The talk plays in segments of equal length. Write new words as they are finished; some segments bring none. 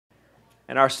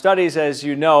And our studies, as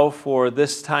you know, for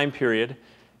this time period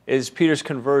is Peter's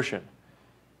conversion.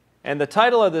 And the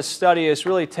title of this study is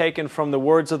really taken from the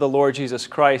words of the Lord Jesus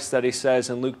Christ that he says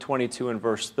in Luke 22 and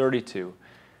verse 32,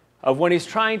 of when he's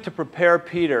trying to prepare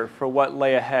Peter for what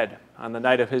lay ahead on the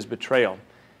night of his betrayal.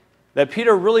 That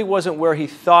Peter really wasn't where he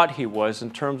thought he was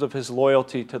in terms of his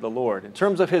loyalty to the Lord, in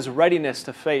terms of his readiness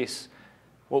to face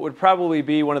what would probably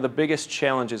be one of the biggest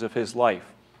challenges of his life.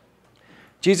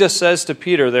 Jesus says to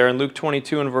Peter there in Luke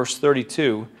 22 and verse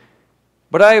 32,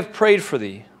 "But I have prayed for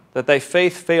thee, that thy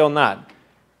faith fail not.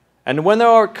 And when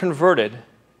thou art converted,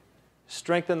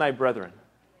 strengthen thy brethren."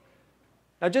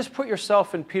 Now just put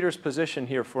yourself in Peter's position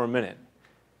here for a minute.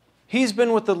 He's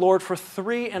been with the Lord for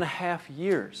 3.5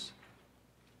 years.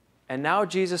 And now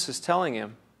Jesus is telling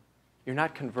him, you're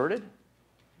not converted?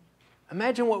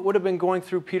 Imagine what would have been going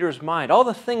through Peter's mind, all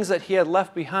the things that he had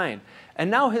left behind. And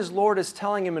now his Lord is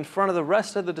telling him in front of the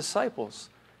rest of the disciples,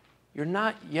 you're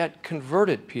not yet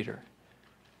converted, Peter.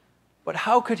 But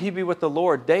how could he be with the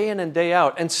Lord day in and day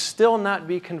out and still not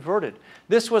be converted?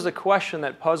 This was a question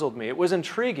that puzzled me. It was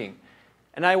intriguing.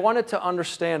 And I wanted to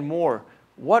understand more.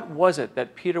 What was it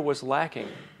that Peter was lacking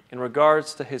in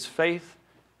regards to his faith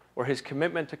or his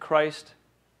commitment to Christ?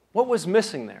 What was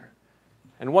missing there?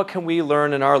 And what can we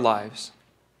learn in our lives?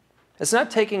 It's not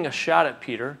taking a shot at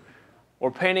Peter or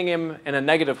painting him in a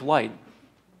negative light,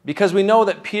 because we know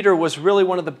that Peter was really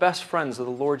one of the best friends of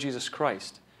the Lord Jesus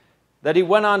Christ, that he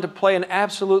went on to play an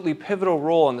absolutely pivotal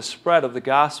role in the spread of the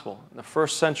gospel in the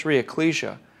first century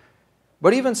ecclesia.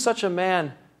 But even such a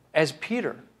man as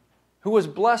Peter, who was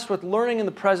blessed with learning in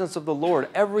the presence of the Lord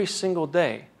every single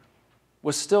day,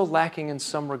 was still lacking in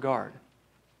some regard.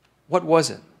 What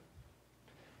was it?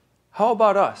 How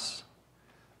about us?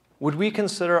 Would we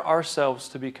consider ourselves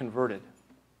to be converted?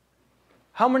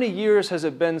 How many years has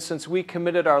it been since we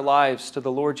committed our lives to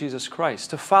the Lord Jesus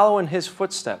Christ, to follow in his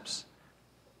footsteps?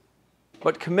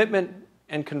 But commitment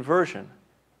and conversion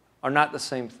are not the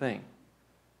same thing.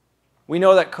 We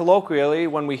know that colloquially,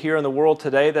 when we hear in the world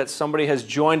today that somebody has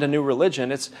joined a new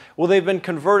religion, it's, well, they've been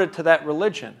converted to that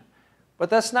religion. But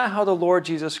that's not how the Lord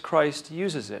Jesus Christ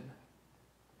uses it.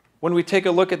 When we take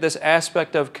a look at this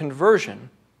aspect of conversion,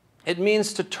 it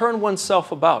means to turn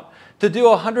oneself about, to do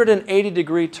a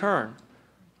 180-degree turn.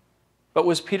 But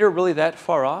was Peter really that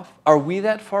far off? Are we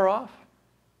that far off?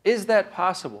 Is that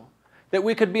possible? That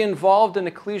we could be involved in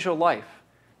ecclesial life,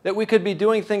 that we could be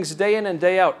doing things day in and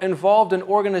day out, involved in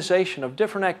organization of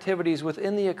different activities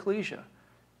within the ecclesia,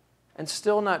 and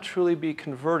still not truly be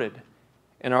converted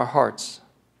in our hearts.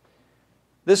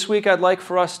 This week I'd like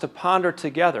for us to ponder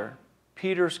together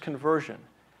Peter's conversion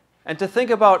and to think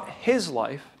about his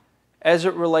life as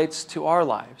it relates to our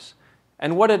lives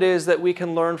and what it is that we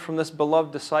can learn from this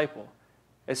beloved disciple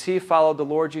as he followed the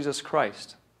Lord Jesus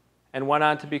Christ and went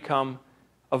on to become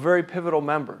a very pivotal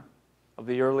member of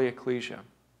the early ecclesia.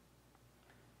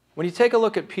 When you take a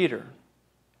look at Peter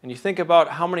and you think about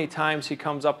how many times he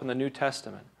comes up in the New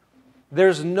Testament,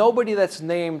 there's nobody that's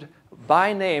named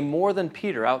by name more than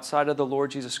Peter outside of the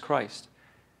Lord Jesus Christ.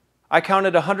 I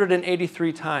counted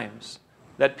 183 times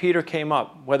that Peter came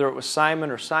up, whether it was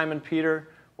Simon or Simon Peter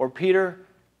or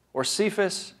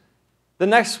Cephas. The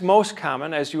next most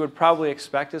common, as you would probably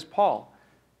expect, is Paul,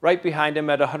 right behind him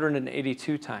at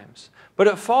 182 times. But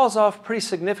it falls off pretty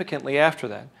significantly after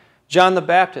that. John the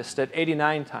Baptist at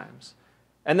 89 times.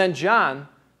 And then John,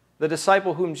 the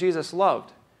disciple whom Jesus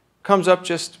loved, comes up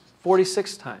just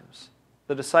 46 times.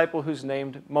 The disciple who's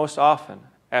named most often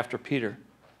after Peter.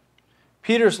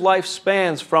 Peter's life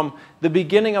spans from the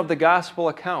beginning of the gospel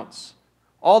accounts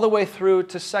all the way through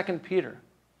to 2 Peter.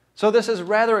 So this is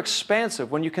rather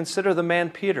expansive when you consider the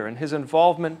man Peter and his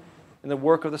involvement in the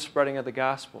work of the spreading of the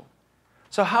gospel.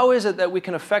 So how is it that we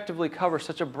can effectively cover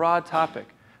such a broad topic?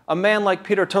 A man like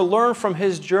Peter, to learn from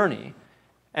his journey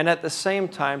and at the same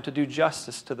time to do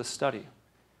justice to the study.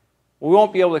 We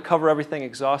won't be able to cover everything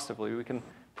exhaustively. We can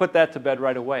put that to bed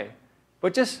right away.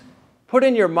 But just put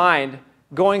in your mind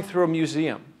going through a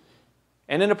museum.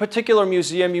 And in a particular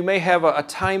museum, you may have a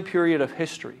time period of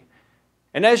history.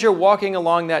 And as you're walking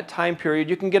along that time period,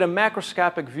 you can get a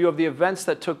macroscopic view of the events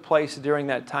that took place during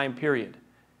that time period.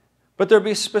 But there'll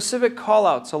be specific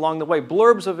call-outs along the way,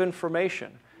 blurbs of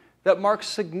information that mark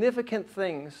significant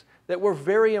things that were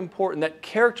very important, that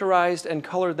characterized and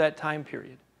colored that time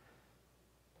period.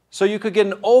 So you could get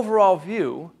an overall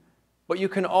view, but you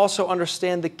can also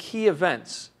understand the key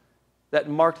events that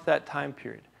marked that time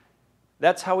period.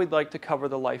 That's how we'd like to cover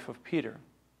the life of Peter.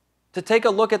 To take a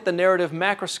look at the narrative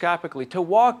macroscopically, to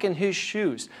walk in his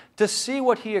shoes, to see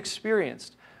what he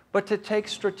experienced, but to take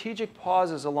strategic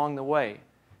pauses along the way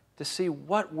to see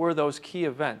what were those key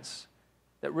events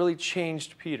that really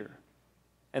changed Peter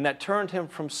and that turned him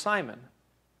from Simon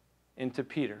into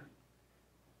Peter.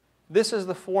 This is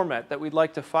the format that we'd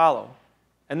like to follow,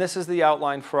 and this is the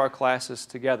outline for our classes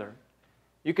together.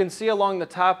 You can see along the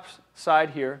top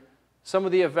side here some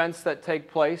of the events that take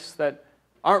place that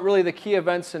aren't really the key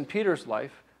events in Peter's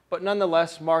life, but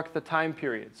nonetheless mark the time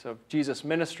periods of Jesus'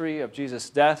 ministry, of Jesus'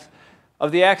 death,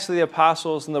 of the Acts of the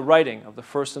Apostles, and the writing of the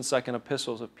first and second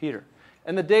epistles of Peter,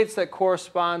 and the dates that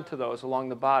correspond to those along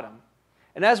the bottom.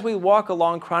 And as we walk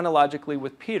along chronologically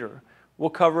with Peter, we'll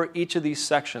cover each of these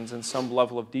sections in some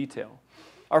level of detail.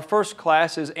 Our first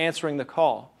class is Answering the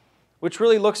Call, which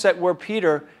really looks at where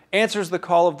Peter answers the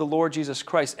call of the Lord Jesus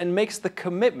Christ and makes the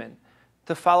commitment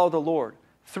to follow the Lord.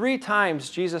 3 times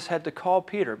Jesus had to call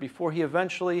Peter before he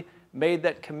eventually made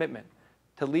that commitment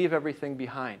to leave everything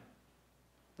behind.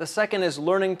 The second is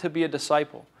Learning to be a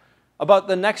Disciple, about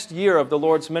the next year of the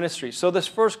Lord's ministry. So this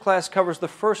first class covers the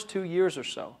first 2 years or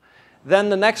so. Then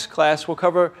the next class will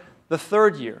cover the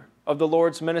 3rd year of the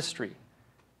Lord's ministry.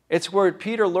 It's where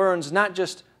Peter learns not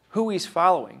just who he's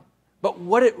following, but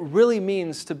what it really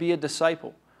means to be a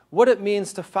disciple, what it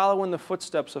means to follow in the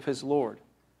footsteps of his Lord.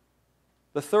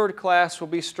 The 3rd class will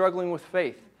be Struggling with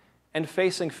Faith and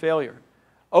Facing Failure,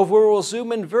 of where we'll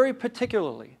zoom in very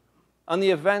particularly on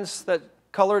the events that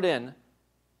colored in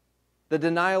the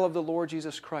denial of the Lord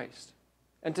Jesus Christ,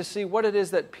 and to see what it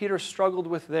is that Peter struggled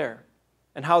with there,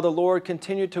 and how the Lord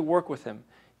continued to work with him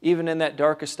even in that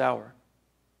darkest hour.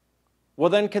 We'll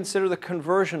then consider the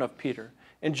conversion of Peter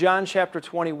in John chapter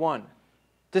 21,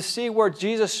 to see where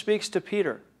Jesus speaks to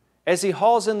Peter as he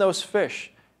hauls in those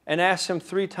fish and asks him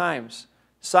 3 times,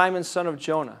 "Simon, son of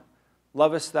Jonah,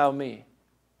 lovest thou me?"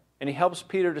 And he helps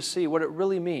Peter to see what it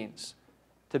really means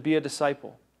to be a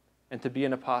disciple and to be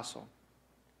an apostle.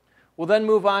 We'll then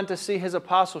move on to see his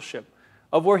apostleship,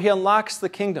 of where he unlocks the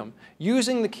kingdom,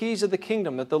 using the keys of the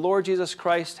kingdom that the Lord Jesus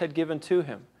Christ had given to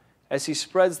him as he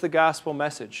spreads the gospel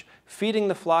message, feeding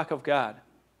the flock of God.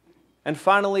 And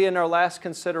finally, in our last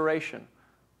consideration,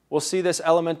 we'll see this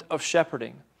element of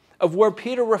shepherding, of where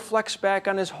Peter reflects back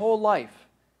on his whole life,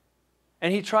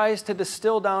 and he tries to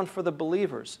distill down for the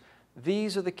believers,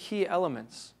 these are the key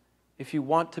elements if you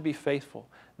want to be faithful.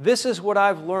 This is what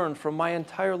I've learned from my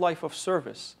entire life of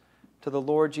service to the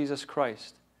Lord Jesus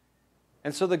Christ.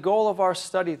 And so the goal of our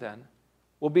study then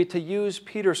will be to use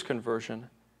Peter's conversion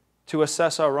to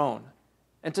assess our own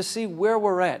and to see where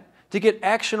we're at, to get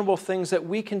actionable things that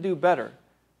we can do better,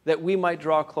 that we might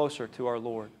draw closer to our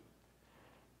Lord.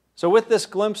 So with this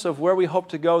glimpse of where we hope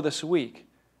to go this week,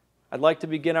 I'd like to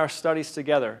begin our studies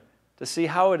together to see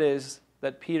how it is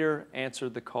that Peter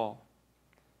answered the call.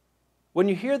 When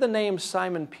you hear the name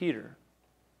Simon Peter,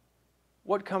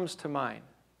 what comes to mind?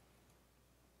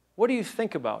 What do you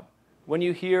think about when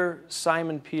you hear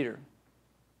Simon Peter?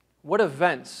 What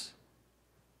events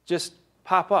just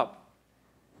pop up?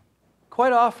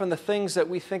 Quite often the things that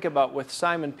we think about with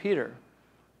Simon Peter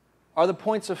are the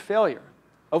points of failure,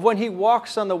 of when he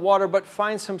walks on the water but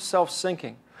finds himself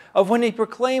sinking, of when he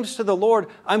proclaims to the Lord,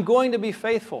 "I'm going to be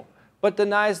faithful," but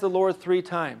denies the Lord 3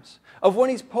 times, of when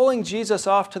he's pulling Jesus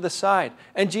off to the side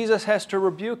and Jesus has to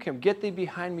rebuke him, "Get thee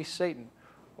behind me, Satan,"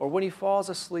 or when he falls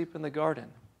asleep in the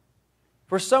garden.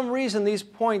 For some reason, these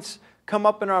points come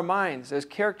up in our minds as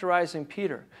characterizing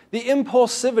Peter. The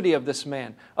impulsivity of this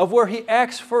man, of where he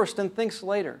acts first and thinks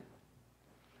later.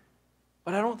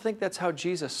 But I don't think that's how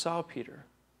Jesus saw Peter.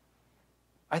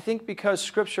 I think because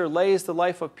Scripture lays the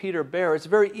life of Peter bare, it's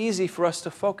very easy for us to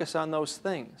focus on those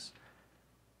things.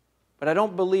 But I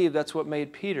don't believe that's what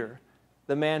made Peter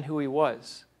the man who he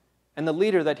was and the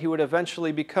leader that he would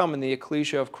eventually become in the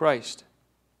ecclesia of Christ.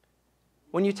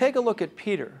 When you take a look at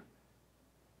Peter,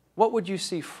 what would you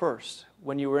see first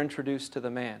when you were introduced to the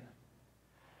man?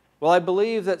 Well, I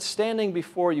believe that standing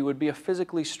before you would be a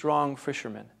physically strong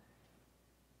fisherman.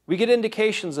 We get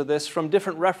indications of this from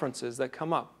different references that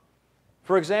come up.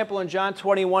 For example, in John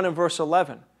 21 and verse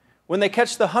 11, when they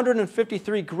catch the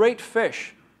 153 great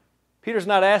fish, Peter's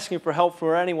not asking for help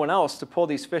from anyone else to pull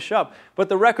these fish up, but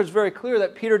the record's very clear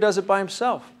that Peter does it by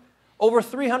himself. Over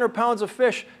 300 pounds of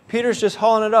fish, Peter's just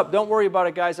hauling it up. "Don't worry about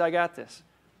it, guys, I got this."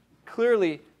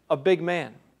 Clearly a big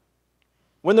man.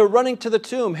 When they're running to the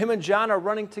tomb, him and John are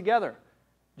running together.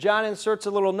 John inserts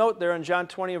a little note there in John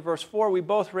 20 and verse 4, "We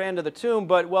both ran to the tomb,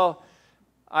 but, well,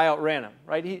 I outran him,"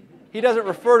 right? He doesn't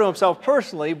refer to himself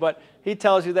personally, but he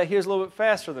tells you that he was a little bit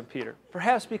faster than Peter,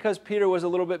 perhaps because Peter was a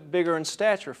little bit bigger in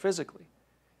stature physically.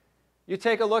 You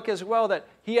take a look as well that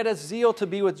he had a zeal to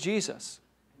be with Jesus.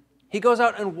 He goes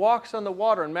out and walks on the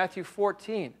water in Matthew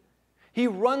 14. He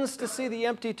runs to see the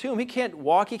empty tomb. He can't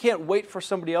walk. He can't wait for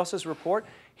somebody else's report.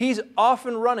 He's off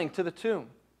and running to the tomb.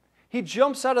 He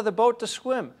jumps out of the boat to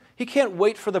swim. He can't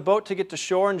wait for the boat to get to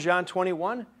shore in John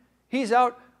 21. He's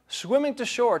out swimming to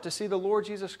shore to see the Lord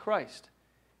Jesus Christ.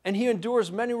 And he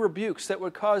endures many rebukes that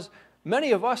would cause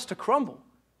many of us to crumble.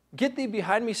 Get thee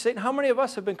behind me, Satan. How many of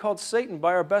us have been called Satan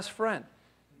by our best friend?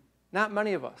 Not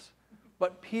many of us.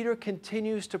 But Peter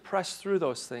continues to press through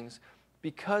those things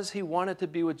because he wanted to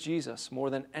be with Jesus more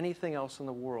than anything else in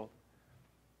the world.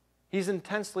 He's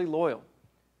intensely loyal.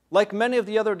 Like many of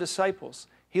the other disciples,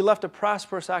 he left a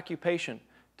prosperous occupation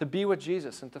to be with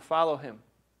Jesus and to follow him.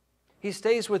 He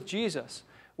stays with Jesus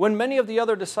when many of the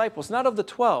other disciples, not of the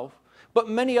 12, but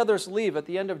many others leave at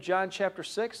the end of John chapter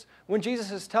 6, when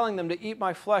Jesus is telling them to eat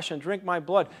my flesh and drink my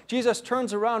blood. Jesus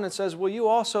turns around and says, will you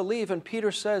also leave? And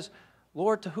Peter says,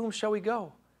 Lord, to whom shall we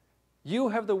go? You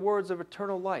have the words of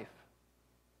eternal life.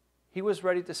 He was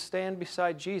ready to stand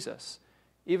beside Jesus,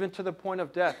 even to the point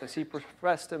of death, as he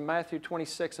professed in Matthew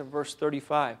 26 and verse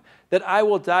 35, that I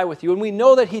will die with you. And we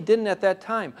know that he didn't at that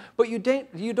time. But you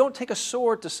don't take a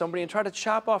sword to somebody and try to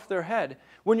chop off their head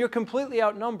when you're completely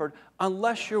outnumbered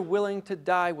unless you're willing to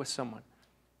die with someone.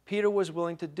 Peter was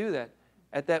willing to do that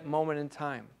at that moment in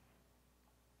time.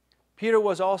 Peter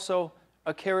was also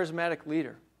a charismatic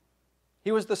leader.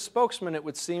 He was the spokesman, it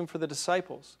would seem, for the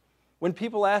disciples. When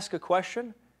people ask a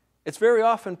question, it's very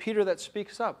often Peter that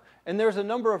speaks up. And there's a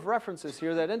number of references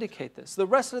here that indicate this. The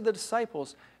rest of the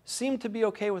disciples seem to be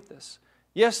okay with this.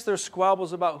 Yes, there's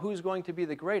squabbles about who's going to be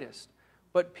the greatest,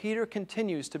 but Peter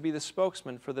continues to be the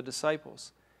spokesman for the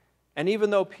disciples. And even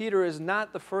though Peter is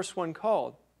not the first one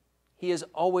called, he is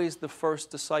always the first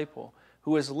disciple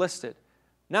who is listed,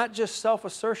 not just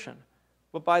self-assertion,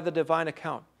 but by the divine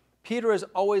account. Peter is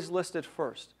always listed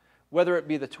first. Whether it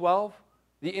be the 12,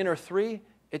 the inner 3,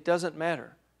 it doesn't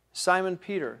matter. Simon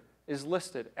Peter is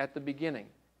listed at the beginning,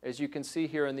 as you can see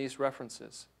here in these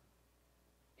references.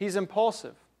 He's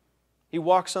impulsive. He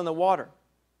walks on the water.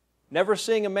 Never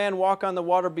seeing a man walk on the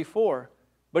water before,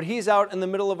 but he's out in the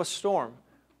middle of a storm,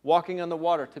 walking on the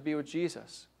water to be with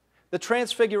Jesus. The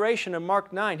transfiguration in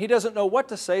Mark 9, he doesn't know what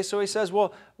to say, so he says,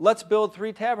 well, let's build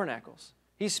 3 tabernacles.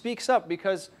 He speaks up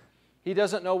because he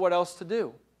doesn't know what else to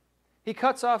do. He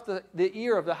cuts off the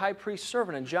ear of the high priest's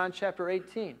servant in John chapter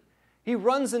 18. He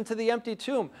runs into the empty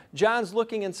tomb. John's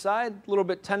looking inside, a little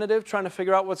bit tentative, trying to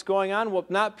figure out what's going on. Well,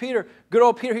 not Peter. Good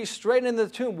old Peter, he's straight into the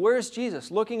tomb. Where's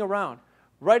Jesus? Looking around,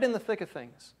 right in the thick of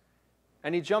things.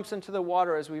 And he jumps into the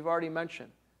water, as we've already mentioned.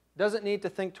 Doesn't need to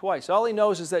think twice. All he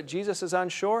knows is that Jesus is on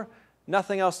shore,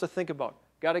 nothing else to think about.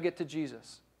 Got to get to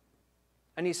Jesus.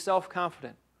 And he's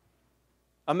self-confident.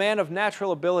 A man of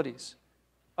natural abilities,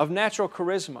 of natural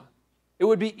charisma. It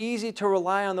would be easy to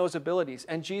rely on those abilities,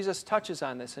 and Jesus touches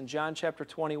on this in John chapter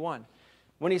 21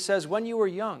 when he says, when you were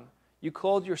young, you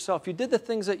clothed yourself. You did the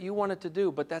things that you wanted to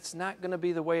do, but that's not going to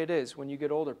be the way it is when you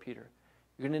get older, Peter.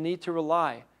 You're going to need to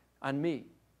rely on me.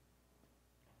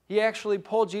 He actually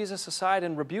pulled Jesus aside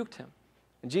and rebuked him.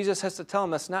 And Jesus has to tell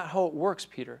him, that's not how it works,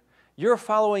 Peter. You're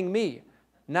following me,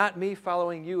 not me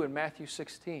following you in Matthew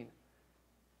 16.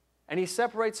 And he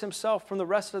separates himself from the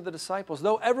rest of the disciples.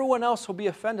 Though everyone else will be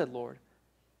offended, Lord,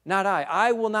 not I.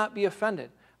 I will not be offended.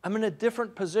 I'm in a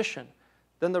different position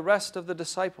than the rest of the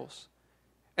disciples.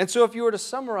 And so if you were to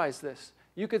summarize this,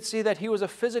 you could see that he was a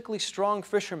physically strong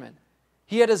fisherman.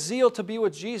 He had a zeal to be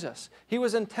with Jesus. He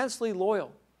was intensely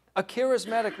loyal, a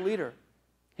charismatic leader.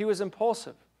 He was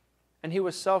impulsive, and he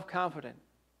was self-confident.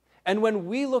 And when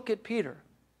we look at Peter,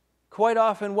 quite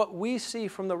often what we see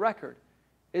from the record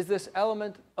is this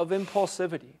element of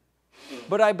impulsivity.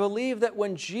 But I believe that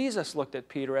when Jesus looked at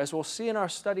Peter, as we'll see in our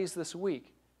studies this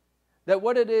week, that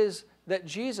what it is that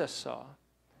Jesus saw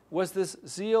was this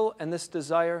zeal and this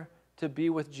desire to be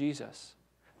with Jesus.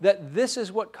 That this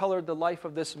is what colored the life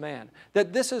of this man.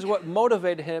 That this is what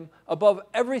motivated him above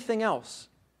everything else.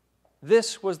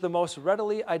 This was the most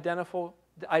readily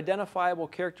identifiable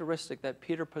characteristic that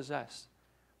Peter possessed,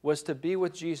 was to be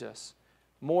with Jesus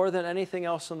more than anything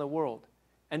else in the world.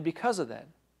 And because of that,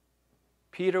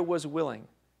 Peter was willing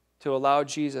to allow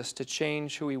Jesus to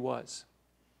change who he was.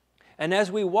 And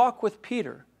as we walk with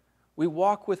Peter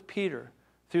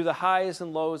through the highs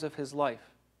and lows of his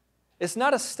life. It's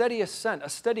not a steady ascent, a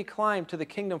steady climb to the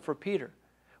kingdom for Peter,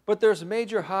 but there's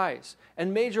major highs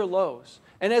and major lows.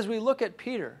 And as we look at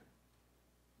Peter,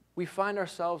 we find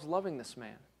ourselves loving this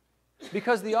man.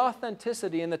 Because the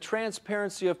authenticity and the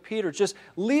transparency of Peter just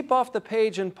leap off the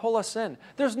page and pull us in.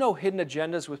 There's no hidden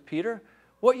agendas with Peter.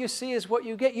 What you see is what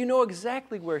you get. You know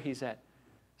exactly where he's at.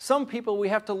 Some people we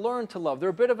have to learn to love. They're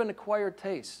a bit of an acquired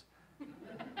taste,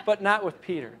 but not with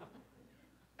Peter.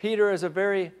 Peter is a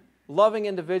very loving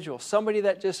individual, somebody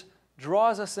that just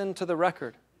draws us into the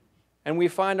record, and we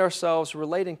find ourselves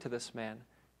relating to this man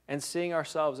and seeing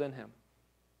ourselves in him.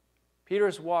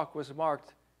 Peter's walk was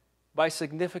marked by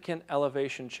significant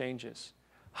elevation changes.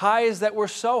 Highs that were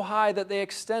so high that they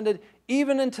extended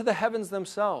even into the heavens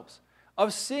themselves,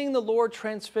 of seeing the Lord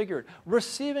transfigured,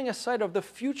 receiving a sight of the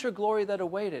future glory that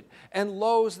awaited, and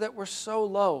lows that were so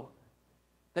low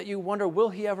that you wonder, will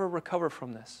he ever recover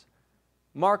from this?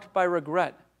 Marked by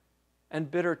regret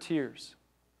and bitter tears.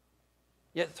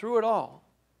 Yet through it all,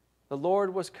 the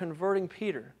Lord was converting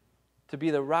Peter to be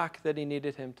the rock that he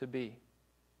needed him to be.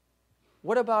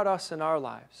 What about us in our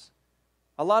lives?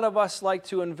 A lot of us like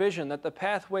to envision that the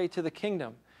pathway to the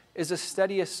kingdom is a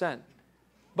steady ascent.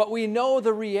 But we know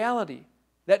the reality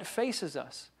that faces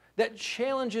us, that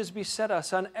challenges beset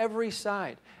us on every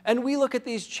side. And we look at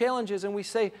these challenges and we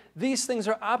say, these things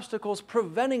are obstacles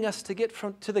preventing us to get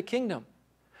to the kingdom.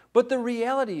 But the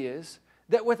reality is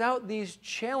that without these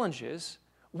challenges,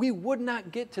 we would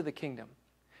not get to the kingdom.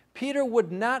 Peter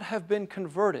would not have been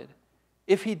converted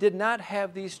if he did not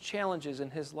have these challenges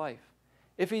in his life,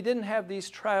 if he didn't have these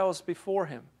trials before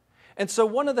him. And so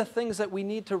one of the things that we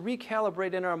need to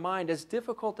recalibrate in our mind, as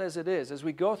difficult as it is, as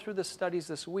we go through the studies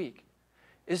this week,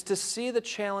 is to see the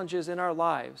challenges in our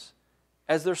lives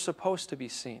as they're supposed to be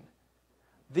seen.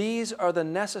 These are the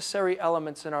necessary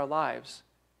elements in our lives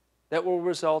that will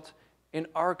result in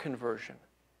our conversion.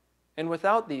 And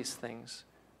without these things,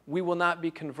 we will not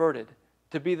be converted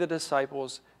to be the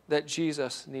disciples that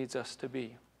Jesus needs us to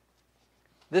be.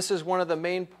 This is one of the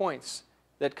main points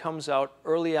that comes out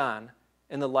early on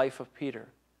in the life of Peter.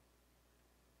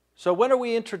 So when are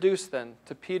we introduced then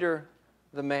to Peter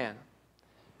the man?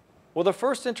 Well, the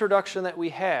first introduction that we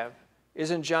have is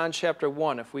in John chapter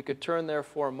 1, if we could turn there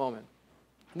for a moment.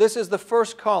 This is the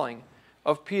first calling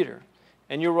of Peter.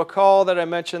 And you'll recall that I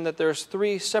mentioned that there's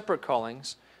 3 separate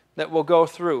callings that we'll go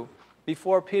through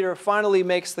before Peter finally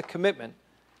makes the commitment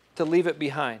to leave it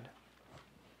behind.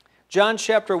 John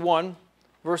chapter 1,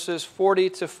 verses 40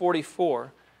 to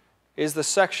 44 is the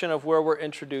section of where we're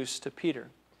introduced to Peter.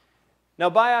 Now,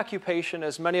 by occupation,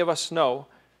 as many of us know,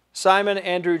 Simon,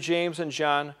 Andrew, James, and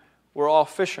John were all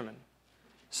fishermen.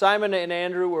 Simon and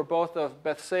Andrew were both of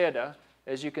Bethsaida,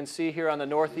 as you can see here on the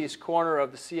northeast corner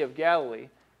of the Sea of Galilee.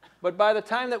 But by the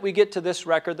time that we get to this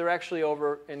record, they're actually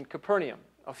over in Capernaum,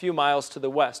 a few miles to the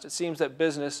west. It seems that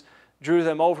business drew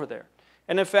them over there.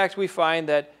 And in fact, we find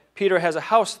that Peter has a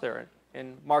house there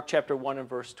in Mark chapter 1 and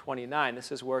verse 29.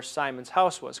 This is where Simon's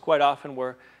house was, quite often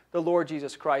where the Lord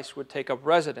Jesus Christ would take up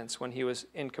residence when he was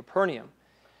in Capernaum.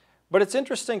 But it's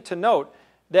interesting to note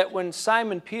that when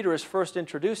Simon Peter is first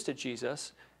introduced to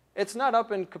Jesus, it's not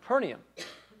up in Capernaum.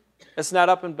 It's not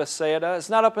up in Bethsaida. It's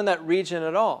not up in that region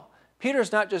at all.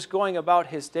 Peter's not just going about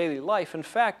his daily life. In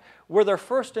fact, where they're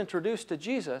first introduced to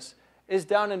Jesus is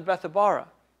down in Bethabara,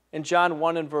 in John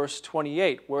 1 and verse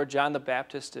 28, where John the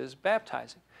Baptist is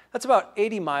baptizing. That's about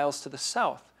 80 miles to the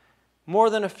south, more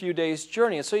than a few days'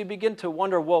 journey. And so you begin to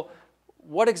wonder, well,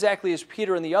 what exactly is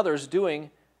Peter and the others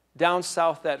doing down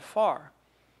south that far?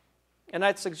 And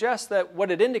I'd suggest that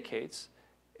what it indicates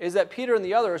is that Peter and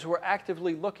the others were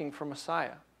actively looking for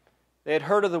Messiah. They had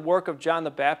heard of the work of John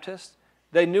the Baptist.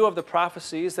 They knew of the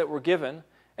prophecies that were given.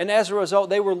 And as a result,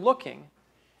 they were looking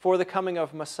for the coming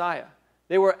of Messiah.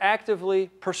 They were actively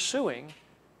pursuing,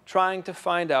 trying to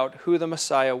find out who the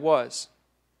Messiah was.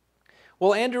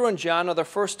 Well, Andrew and John are the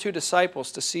first 2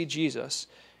 disciples to see Jesus,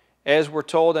 as we're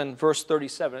told in verse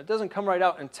 37. It doesn't come right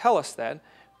out and tell us that,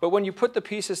 but when you put the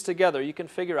pieces together, you can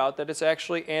figure out that it's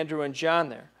actually Andrew and John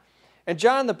there. And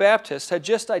John the Baptist had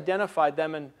just identified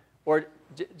them,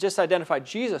 just identified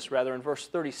Jesus, rather, in verse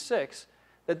 36,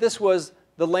 that this was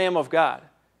the Lamb of God.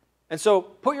 And so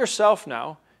put yourself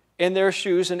now in their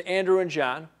shoes, in Andrew and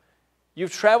John.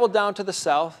 You've traveled down to the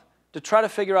south to try to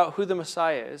figure out who the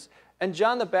Messiah is. And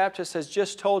John the Baptist has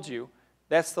just told you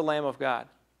that's the Lamb of God.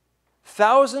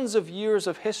 Thousands of years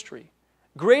of history,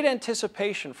 great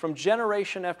anticipation from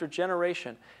generation after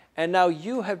generation, and now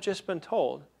you have just been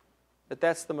told that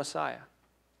that's the Messiah.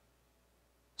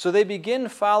 So they begin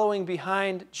following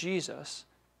behind Jesus,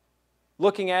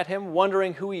 looking at him,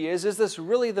 wondering who he is. Is this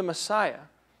really the Messiah?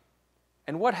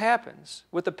 And what happens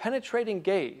with the penetrating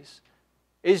gaze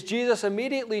is Jesus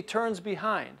immediately turns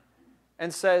behind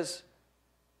and says,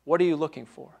 what are you looking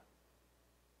for?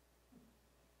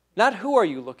 Not who are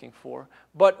you looking for,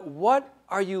 but what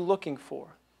are you looking for?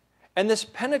 And this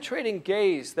penetrating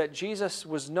gaze that Jesus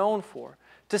was known for,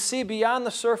 to see beyond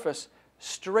the surface,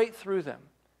 straight through them.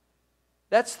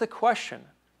 That's the question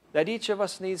that each of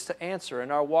us needs to answer in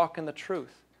our walk in the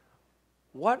truth.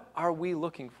 What are we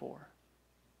looking for?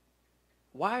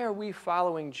 Why are we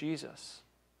following Jesus?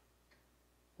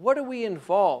 What are we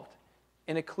involved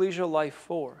in ecclesial life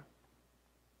for?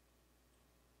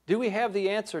 Do we have the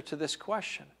answer to this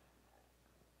question?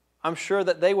 I'm sure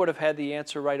that they would have had the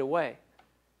answer right away,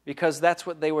 because that's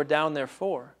what they were down there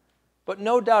for. But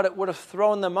no doubt it would have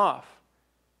thrown them off.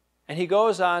 And he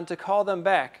goes on to call them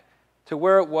back to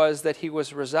where it was that he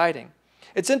was residing.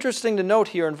 It's interesting to note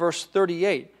here in verse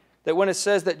 38 that when it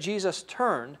says that Jesus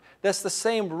turned, that's the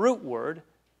same root word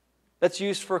that's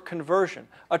used for conversion,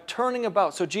 a turning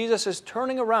about. So Jesus is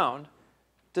turning around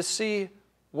to see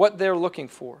what they're looking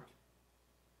for.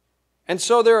 And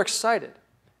so they're excited.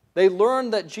 They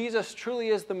learn that Jesus truly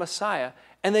is the Messiah,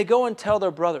 and they go and tell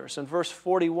their brothers in verse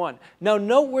 41. Now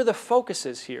note where the focus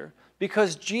is here,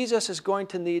 because Jesus is going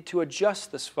to need to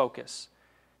adjust this focus.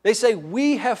 They say,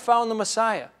 we have found the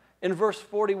Messiah in verse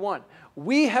 41.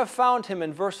 We have found him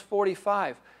in verse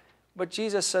 45. But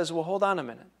Jesus says, well, hold on a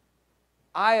minute.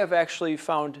 I have actually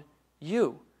found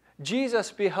you. Jesus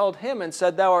beheld him and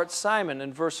said, thou art Simon,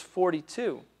 in verse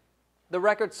 42. The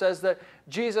record says that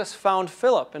Jesus found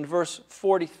Philip in verse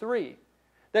 43,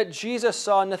 that Jesus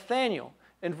saw Nathanael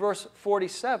in verse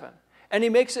 47. And he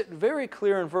makes it very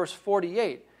clear in verse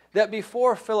 48 that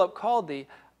before Philip called thee,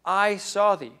 I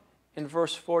saw thee, in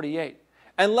verse 48.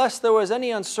 Unless there was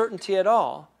any uncertainty at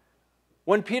all,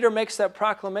 when Peter makes that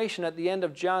proclamation at the end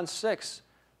of John 6,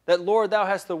 that, Lord, thou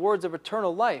hast the words of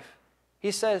eternal life,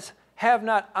 he says, have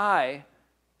not I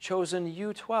chosen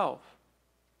you 12?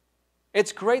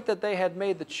 It's great that they had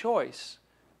made the choice,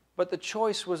 but the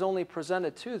choice was only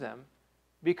presented to them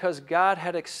because God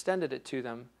had extended it to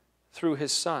them through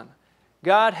his Son.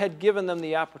 God had given them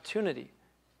the opportunity.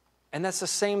 And that's the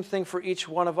same thing for each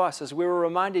one of us, as we were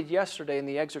reminded yesterday in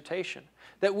the exhortation,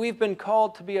 that we've been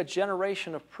called to be a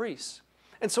generation of priests.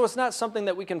 And so it's not something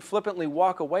that we can flippantly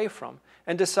walk away from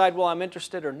and decide, well, I'm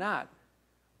interested or not.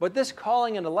 But this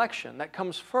calling and election that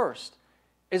comes first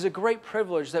is a great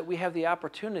privilege that we have the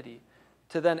opportunity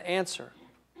to then answer.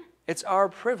 It's our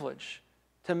privilege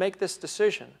to make this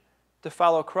decision to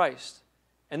follow Christ.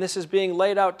 And this is being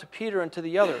laid out to Peter and to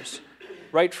the others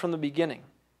right from the beginning.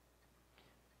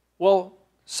 Well,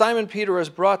 Simon Peter is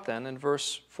brought then in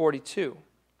verse 42.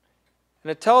 And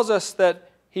it tells us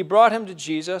that he brought him to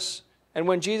Jesus, and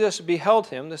when Jesus beheld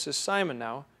him, this is Simon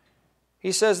now,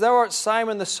 he says, thou art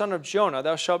Simon the son of Jonah,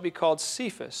 thou shalt be called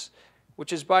Cephas,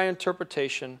 which is by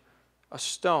interpretation a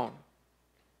stone.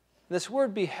 This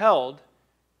word beheld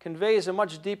conveys a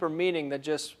much deeper meaning than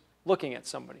just looking at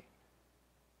somebody.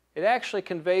 It actually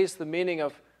conveys the meaning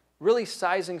of really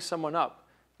sizing someone up.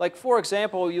 Like, for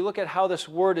example, you look at how this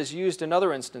word is used in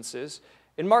other instances.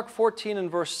 In Mark 14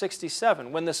 and verse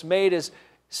 67, when this maid is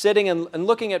sitting and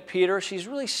looking at Peter, she's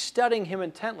really studying him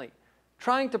intently,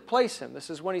 trying to place him. This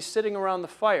is when he's sitting around the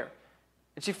fire.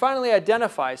 And she finally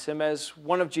identifies him as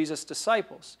one of Jesus'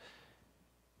 disciples.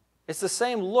 It's the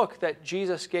same look that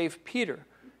Jesus gave Peter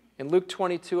in Luke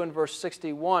 22 and verse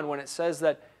 61, when it says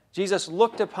that Jesus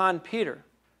looked upon Peter.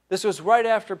 This was right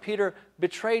after Peter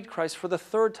betrayed Christ for the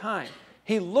third time.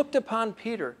 He looked upon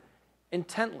Peter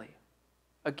intently,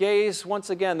 a gaze, once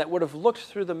again, that would have looked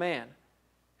through the man,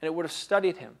 and it would have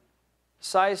studied him,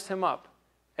 sized him up,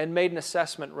 and made an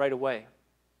assessment right away.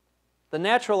 The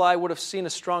natural eye would have seen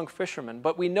a strong fisherman,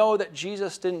 but we know that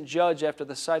Jesus didn't judge after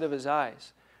the sight of his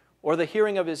eyes or the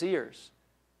hearing of his ears,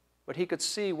 but he could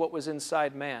see what was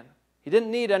inside man. He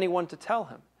didn't need anyone to tell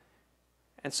him.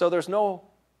 And so there's no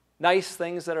nice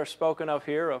things that are spoken of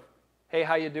here of, hey,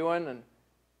 how you doing? And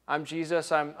I'm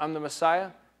Jesus, I'm the Messiah.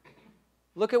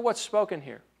 Look at what's spoken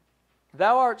here.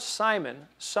 Thou art Simon,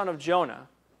 son of Jonah.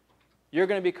 You're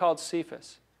going to be called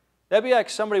Cephas. That'd be like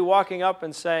somebody walking up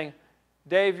and saying,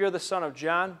 Dave, you're the son of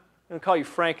John. I'm going to call you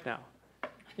Frank now.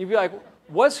 You'd be like,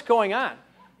 what's going on?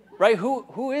 Right?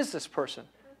 Who is this person?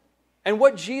 And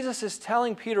what Jesus is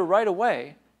telling Peter right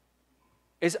away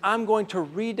is, I'm going to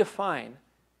redefine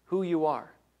who you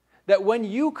are. That when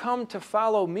you come to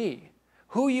follow me,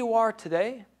 who you are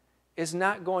today is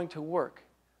not going to work.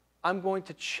 I'm going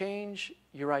to change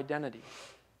your identity.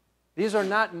 These are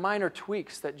not minor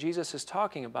tweaks that Jesus is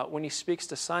talking about when he speaks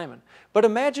to Simon. But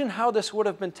imagine how this would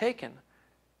have been taken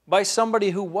by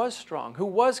somebody who was strong, who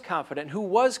was confident, who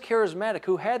was charismatic,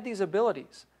 who had these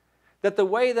abilities. That the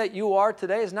way that you are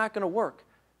today is not going to work.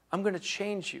 I'm going to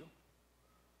change you.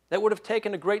 That would have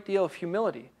taken a great deal of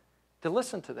humility to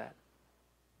listen to that.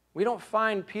 We don't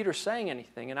find Peter saying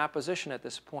anything in opposition at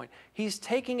this point. He's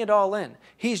taking it all in.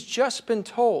 He's just been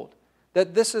told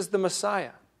that this is the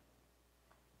Messiah.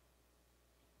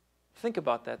 Think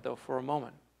about that, though, for a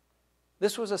moment.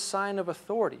 This was a sign of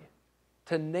authority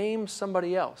to name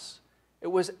somebody else. It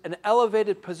was an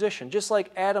elevated position, just like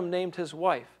Adam named his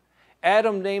wife.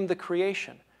 Adam named the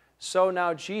creation. So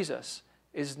now Jesus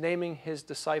is naming his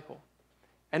disciple.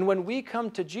 And when we come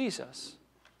to Jesus,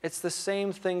 it's the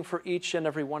same thing for each and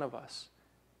every one of us.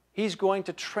 He's going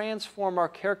to transform our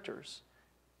characters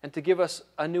and to give us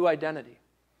a new identity.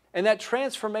 And that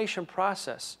transformation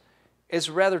process is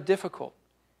rather difficult.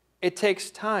 It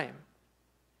takes time.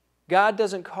 God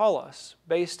doesn't call us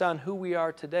based on who we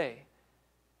are today.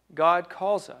 God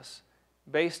calls us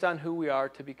based on who we are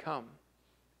to become.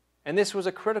 And this was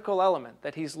a critical element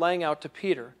that he's laying out to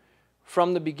Peter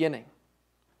from the beginning.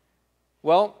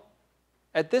 Well,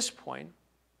 at this point,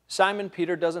 Simon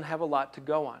Peter doesn't have a lot to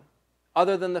go on,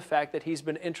 other than the fact that he's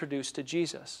been introduced to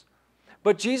Jesus.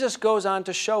 But Jesus goes on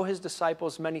to show his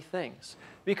disciples many things.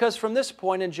 Because from this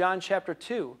point in John chapter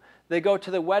 2, they go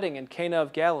to the wedding in Cana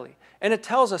of Galilee. And it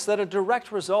tells us that a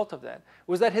direct result of that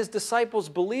was that his disciples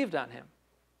believed on him.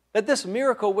 That this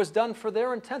miracle was done for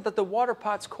their intent, that the water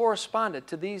pots corresponded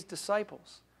to these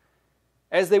disciples.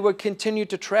 As they would continue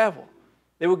to travel,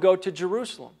 they would go to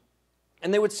Jerusalem.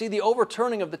 And they would see the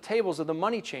overturning of the tables of the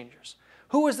money changers.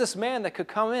 Who was this man that could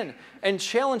come in and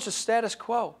challenge the status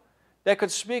quo? That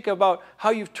could speak about how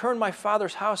you've turned my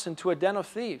father's house into a den of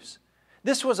thieves.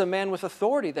 This was a man with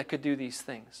authority that could do these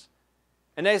things.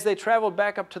 And as they traveled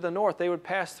back up to the north, they would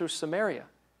pass through Samaria.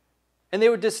 And they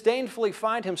would disdainfully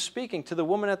find him speaking to the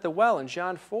woman at the well in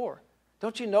John 4.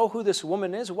 Don't you know who this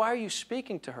woman is? Why are you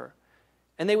speaking to her?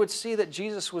 And they would see that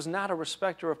Jesus was not a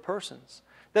respecter of persons,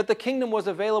 that the kingdom was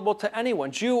available to anyone,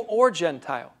 Jew or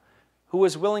Gentile, who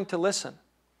was willing to listen,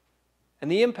 and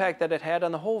the impact that it had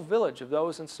on the whole village of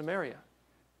those in Samaria.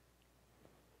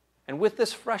 And with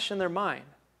this fresh in their mind,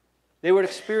 they would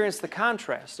experience the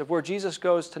contrast of where Jesus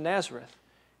goes to Nazareth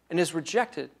and is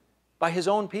rejected by his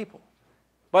own people,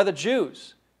 by the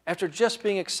Jews, after just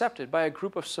being accepted by a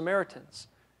group of Samaritans.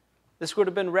 This would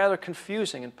have been rather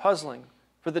confusing and puzzling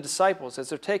for the disciples as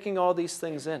they're taking all these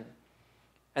things in.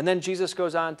 And then Jesus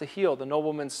goes on to heal the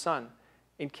nobleman's son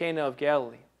in Cana of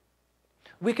Galilee.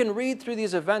 We can read through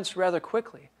these events rather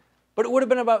quickly, but it would have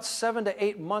been about 7 to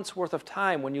 8 months worth of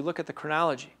time when you look at the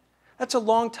chronology. That's a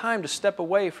long time to step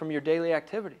away from your daily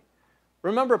activity.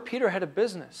 Remember, Peter had a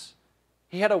business.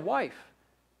 He had a wife.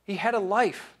 He had a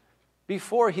life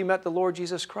before he met the Lord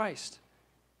Jesus Christ.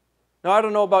 Now, I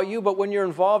don't know about you, but when you're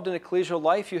involved in ecclesial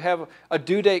life, you have a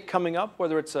due date coming up,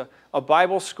 whether it's a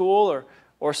Bible school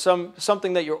or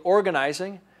something that you're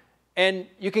organizing, and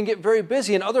you can get very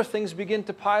busy and other things begin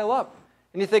to pile up.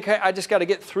 And you think, hey, I just got to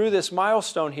get through this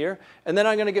milestone here, and then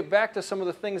I'm going to get back to some of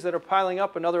the things that are piling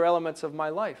up in other elements of my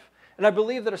life. And I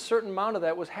believe that a certain amount of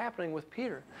that was happening with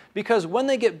Peter. Because when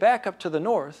they get back up to the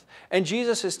north, and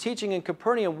Jesus is teaching in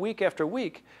Capernaum week after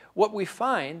week, what we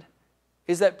find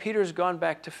is that Peter's gone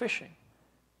back to fishing.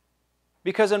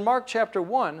 Because in Mark chapter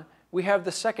 1, we have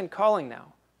the second calling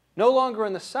now. No longer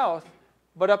in the south,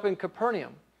 but up in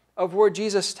Capernaum, of where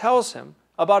Jesus tells him,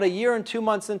 about 1 year and 2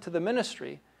 months into the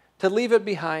ministry, to leave it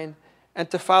behind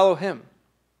and to follow him.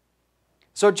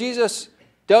 So Jesus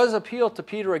does appeal to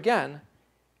Peter again,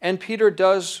 and Peter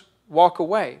does walk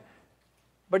away.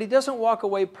 But he doesn't walk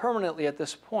away permanently at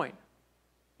this point.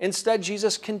 Instead,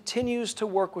 Jesus continues to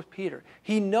work with Peter.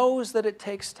 He knows that it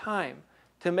takes time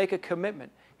to make a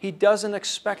commitment. He doesn't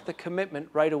expect the commitment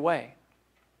right away.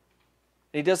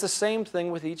 And he does the same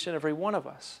thing with each and every one of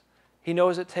us. He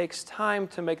knows it takes time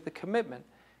to make the commitment,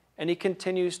 and he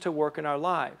continues to work in our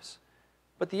lives.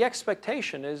 But the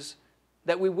expectation is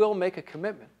that we will make a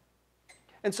commitment.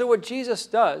 And so what Jesus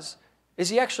does is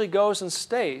he actually goes and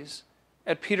stays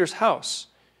at Peter's house.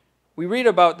 We read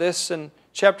about this in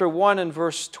chapter 1 and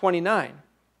verse 29,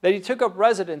 that he took up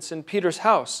residence in Peter's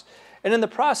house. And in the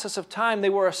process of time, they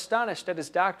were astonished at his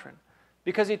doctrine,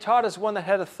 because he taught as one that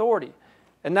had authority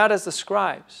and not as the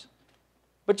scribes.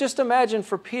 But just imagine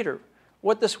for Peter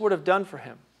what this would have done for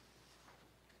him.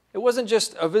 It wasn't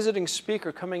just a visiting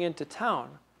speaker coming into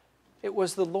town. It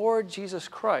was the Lord Jesus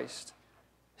Christ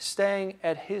staying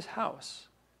at his house.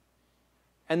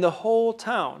 And the whole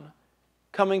town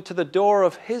coming to the door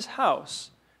of his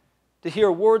house to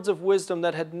hear words of wisdom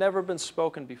that had never been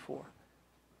spoken before.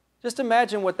 Just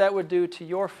imagine what that would do to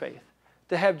your faith,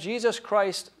 to have Jesus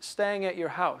Christ staying at your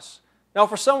house. Now,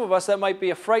 for some of us, that might be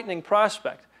a frightening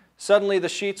prospect. Suddenly the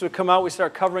sheets would come out, we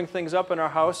start covering things up in our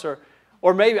house,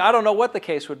 or maybe, I don't know what the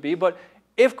case would be, but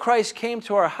if Christ came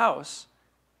to our house,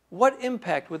 what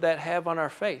impact would that have on our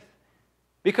faith?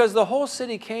 Because the whole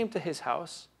city came to his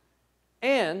house,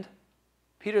 and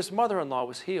Peter's mother-in-law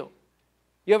was healed.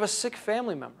 You have a sick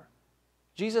family member.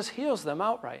 Jesus heals them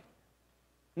outright.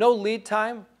 No lead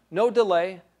time, no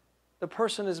delay. The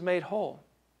person is made whole.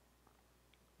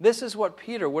 This is what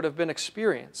Peter would have been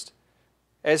experienced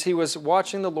as he was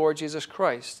watching the Lord Jesus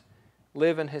Christ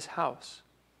live in his house.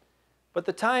 But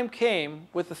the time came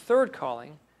with the third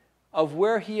calling of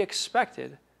where he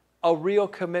expected a real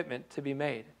commitment to be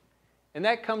made. And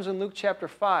that comes in Luke chapter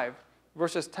 5,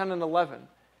 verses 10 and 11,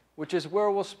 which is where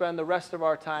we'll spend the rest of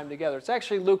our time together. It's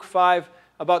actually Luke 5,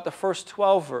 about the first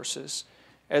 12 verses,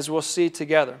 as we'll see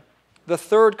together. The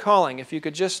third calling, if you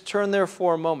could just turn there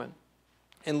for a moment,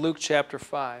 in Luke chapter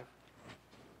 5.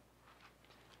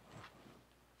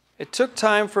 It took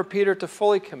time for Peter to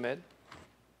fully commit,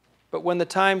 but when the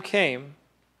time came,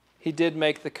 he did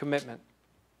make the commitment.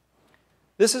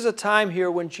 This is a time here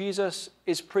when Jesus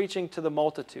is preaching to the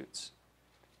multitudes.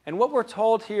 And what we're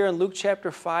told here in Luke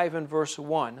chapter 5 and verse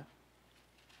 1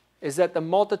 is that the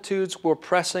multitudes were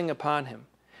pressing upon him.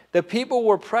 The people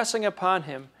were pressing upon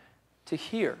him to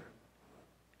hear.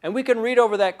 And we can read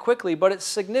over that quickly, but it's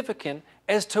significant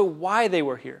as to why they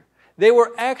were here. They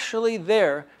were actually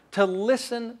there to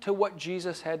listen to what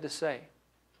Jesus had to say.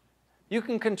 You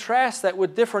can contrast that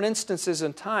with different instances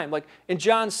in time. Like in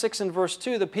John 6 and verse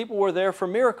 2, the people were there for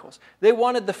miracles. They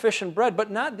wanted the fish and bread,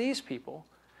 but not these people.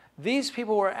 These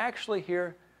people were actually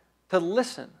here to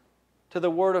listen to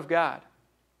the Word of God.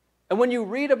 And when you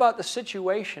read about the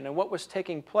situation and what was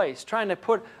taking place, trying to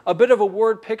put a bit of a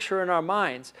word picture in our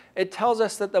minds, it tells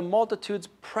us that the multitudes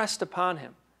pressed upon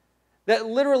him. That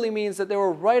literally means that they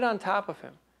were right on top of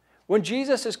him. When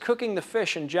Jesus is cooking the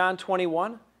fish in John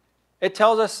 21, it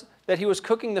tells us that he was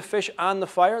cooking the fish on the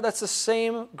fire. That's the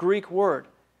same Greek word.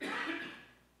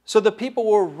 So the people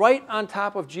were right on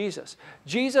top of Jesus.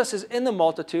 Jesus is in the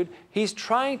multitude. He's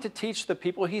trying to teach the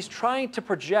people. He's trying to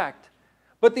project.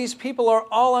 But these people are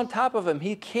all on top of him.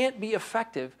 He can't be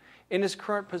effective in his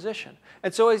current position.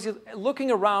 And so as he's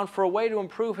looking around for a way to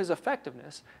improve his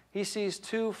effectiveness, he sees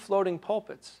two floating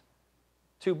pulpits,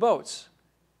 two boats.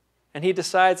 And he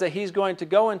decides that he's going to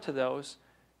go into those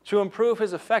to improve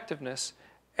his effectiveness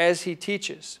as he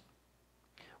teaches.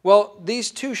 Well,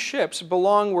 these two ships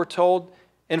belong, we're told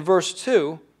in verse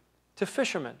 2, to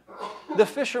fishermen. The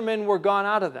fishermen were gone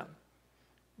out of them.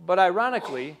 But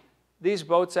ironically, these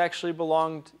boats actually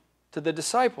belonged to the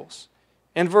disciples.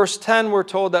 In verse 10, we're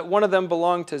told that one of them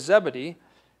belonged to Zebedee,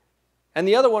 and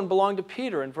the other one belonged to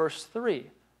Peter in verse 3.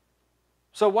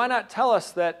 So why not tell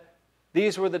us that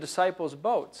these were the disciples'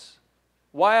 boats?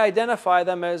 Why identify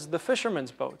them as the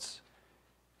fishermen's boats?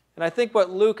 And I think what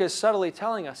Luke is subtly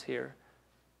telling us here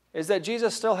is that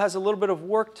Jesus still has a little bit of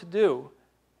work to do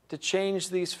to change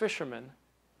these fishermen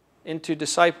into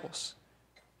disciples.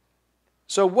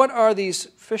 So what are these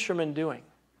fishermen doing?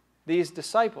 These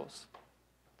disciples.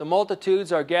 The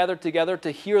multitudes are gathered together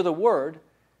to hear the word,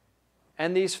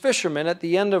 and these fishermen, at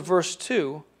the end of verse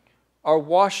 2, are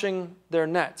washing their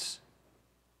nets.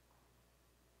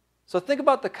 So think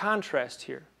about the contrast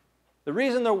here. The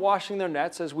reason they're washing their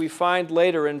nets, as we find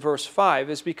later in verse 5,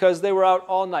 is because they were out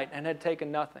all night and had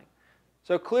taken nothing.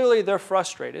 So clearly they're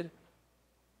frustrated,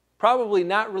 probably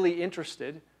not really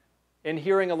interested in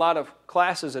hearing a lot of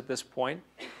classes at this point,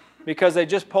 because they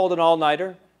just pulled an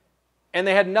all-nighter, and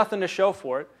they had nothing to show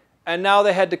for it, and now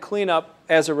they had to clean up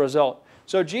as a result.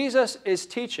 So Jesus is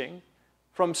teaching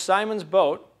from Simon's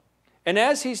boat, and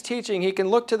as he's teaching, he can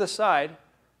look to the side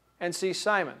and see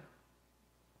Simon,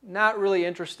 not really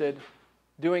interested,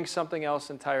 doing something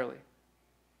else entirely.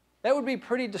 That would be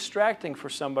pretty distracting for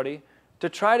somebody to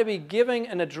try to be giving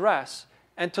an address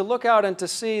and to look out and to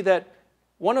see that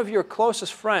one of your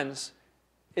closest friends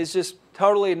is just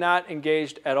totally not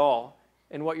engaged at all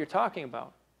in what you're talking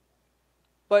about.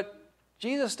 But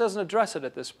Jesus doesn't address it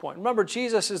at this point. Remember,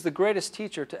 Jesus is the greatest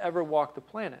teacher to ever walk the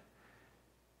planet.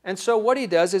 And so what he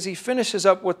does is he finishes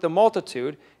up with the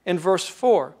multitude in verse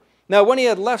 4. Now when he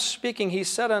had left speaking, he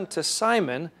said unto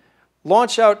Simon,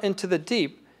 launch out into the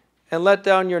deep and let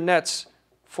down your nets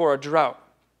for a drought.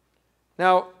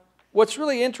 Now, what's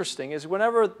really interesting is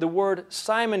whenever the word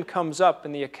Simon comes up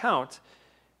in the account,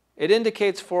 it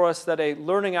indicates for us that a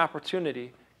learning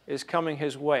opportunity is coming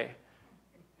his way.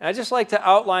 And I'd just like to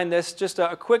outline this, just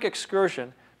a quick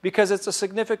excursion, because it's a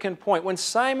significant point. When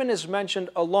Simon is mentioned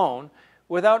alone,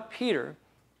 without Peter,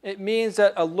 it means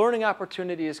that a learning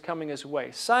opportunity is coming his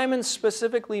way. Simon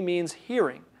specifically means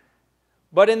hearing.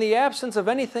 But in the absence of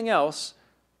anything else,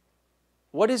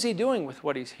 what is he doing with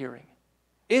what he's hearing?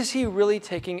 Is he really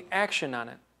taking action on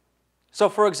it? So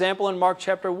for example, in Mark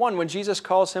chapter 1, when Jesus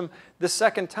calls him the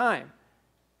second time,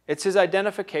 it's his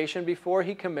identification before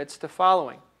he commits to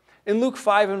following. In Luke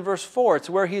 5 and verse 4, it's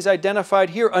where he's identified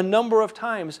here a number of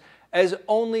times as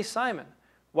only Simon,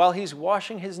 while he's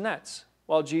washing his nets,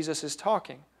 while Jesus is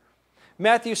talking.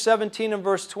 Matthew 17 and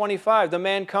verse 25, the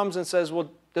man comes and says,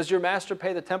 well, does your master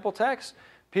pay the temple tax?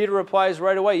 Peter replies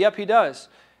right away, yep, he does.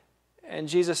 And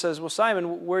Jesus says, well,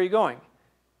 Simon, where are you going?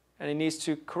 And he needs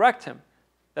to correct him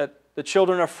that the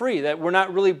children are free, that we're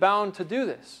not really bound to do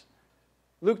this.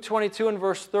 Luke 22 and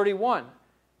verse 31,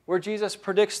 where Jesus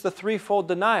predicts the threefold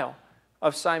denial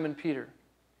of Simon Peter.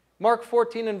 Mark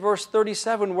 14 and verse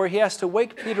 37, where he has to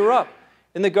wake Peter up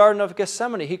in the Garden of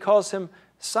Gethsemane. He calls him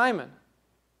Simon.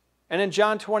 And in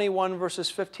John 21 verses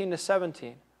 15 to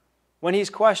 17, when he's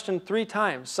questioned 3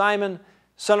 times, Simon,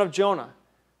 son of Jonah,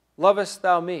 lovest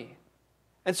thou me?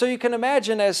 And so you can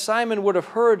imagine, as Simon would have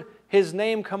heard his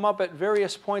name come up at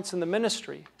various points in the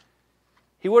ministry,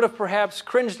 he would have perhaps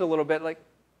cringed a little bit, like,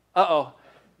 uh-oh,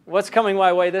 what's coming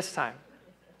my way this time?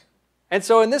 And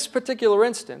so in this particular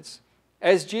instance,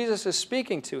 as Jesus is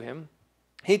speaking to him,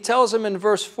 he tells him in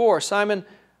verse 4, Simon,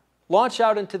 launch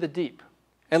out into the deep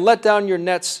and let down your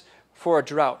nets for a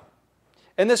drought.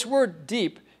 And this word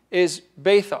deep is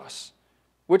bathos,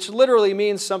 which literally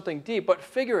means something deep, but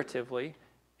figuratively,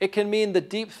 it can mean the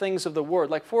deep things of the Word.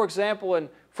 Like, for example, in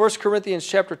 1 Corinthians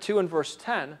chapter 2 and verse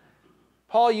 10,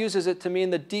 Paul uses it to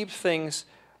mean the deep things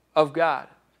of God.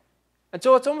 And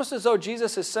so it's almost as though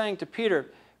Jesus is saying to Peter,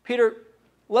 Peter,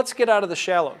 let's get out of the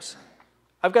shallows.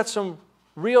 I've got some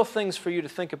real things for you to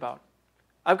think about.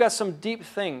 I've got some deep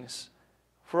things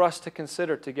for us to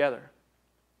consider together.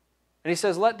 And he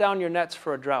says, let down your nets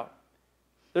for a drought.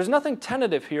 There's nothing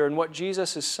tentative here in what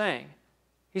Jesus is saying.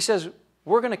 He says,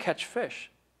 we're going to catch fish.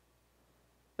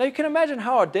 Now you can imagine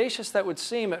how audacious that would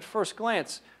seem at first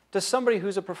glance to somebody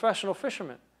who's a professional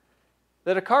fisherman.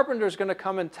 That a carpenter is going to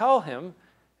come and tell him,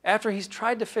 after he's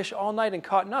tried to fish all night and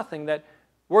caught nothing, that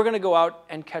we're going to go out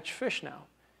and catch fish now.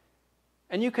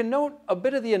 And you can note a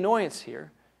bit of the annoyance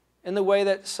here in the way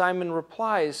that Simon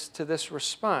replies to this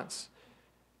response.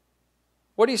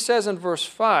 What he says in verse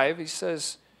 5, he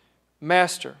says,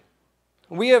 Master,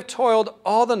 we have toiled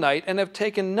all the night and have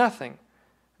taken nothing.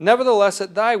 Nevertheless,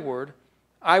 at thy word,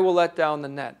 I will let down the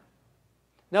net.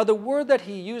 Now, the word that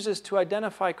he uses to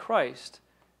identify Christ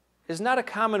is not a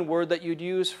common word that you'd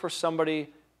use for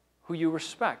somebody who you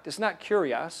respect. It's not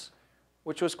kurios,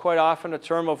 which was quite often a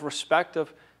term of respect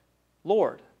of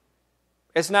Lord.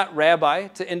 It's not rabbi,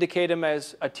 to indicate him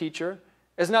as a teacher.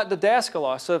 It's not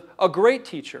didaskalos, a great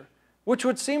teacher, which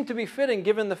would seem to be fitting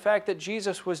given the fact that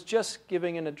Jesus was just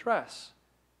giving an address,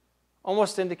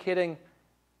 almost indicating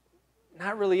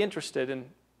not really interested in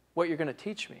what you're going to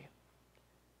teach me.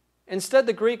 Instead,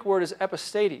 the Greek word is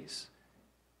epistates,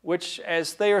 which,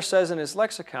 as Thayer says in his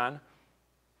lexicon,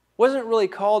 wasn't really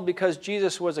called because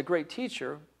Jesus was a great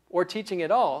teacher or teaching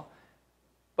at all,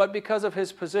 but because of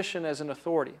his position as an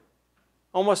authority,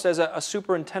 almost as a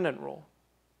superintendent role,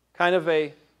 kind of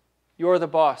a you're the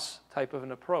boss type of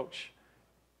an approach.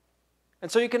 And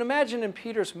so you can imagine in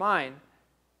Peter's mind,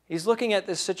 he's looking at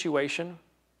this situation.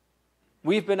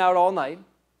 We've been out all night.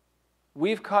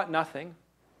 We've caught nothing.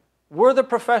 We're the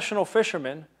professional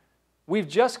fishermen. We've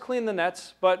just cleaned the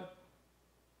nets, but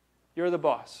you're the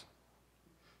boss.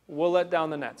 We'll let down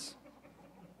the nets.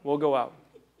 We'll go out.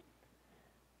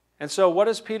 And so what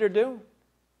does Peter do?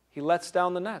 He lets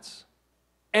down the nets.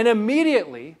 And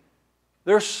immediately,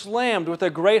 they're slammed with a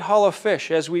great haul of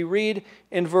fish, as we read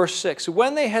in verse 6.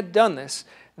 When they had done this,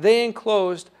 they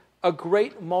enclosed a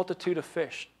great multitude of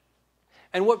fish.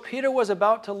 And what Peter was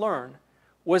about to learn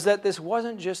was that this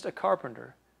wasn't just a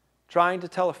carpenter trying to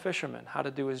tell a fisherman how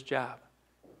to do his job.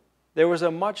 There was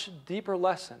a much deeper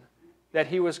lesson that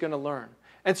he was going to learn.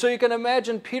 And so you can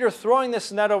imagine Peter throwing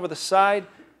this net over the side,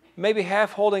 maybe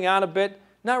half holding on a bit,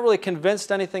 not really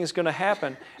convinced anything's going to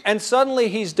happen. And suddenly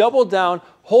he's doubled down,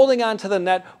 holding on to the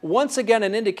net, once again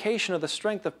an indication of the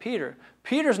strength of Peter.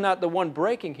 Peter's not the one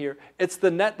breaking here, it's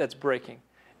the net that's breaking.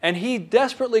 And he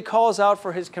desperately calls out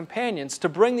for his companions to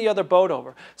bring the other boat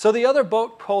over. So the other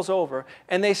boat pulls over,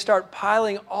 and they start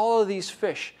piling all of these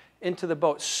fish into the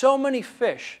boat. So many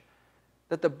fish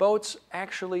that the boats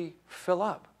actually fill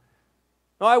up.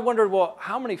 Now I wondered, well,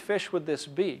 how many fish would this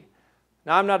be?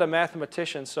 Now I'm not a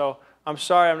mathematician, so I'm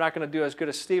sorry I'm not going to do as good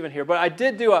as Stephen here, but I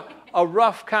did do a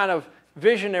rough kind of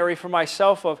visionary for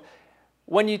myself of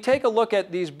when you take a look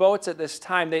at these boats at this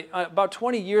time, about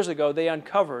 20 years ago they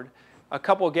uncovered a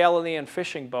couple of Galilean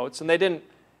fishing boats, and they didn't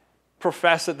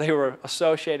profess that they were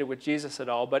associated with Jesus at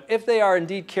all, but if they are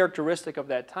indeed characteristic of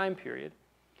that time period,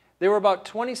 they were about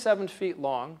 27 feet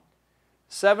long,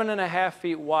 7.5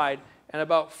 feet wide, and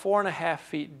about 4.5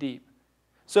 feet deep.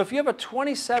 So if you have a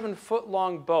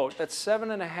 27-foot-long boat that's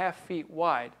 7.5 feet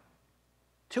wide,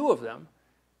 2 of them,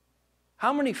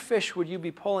 how many fish would you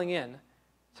be pulling in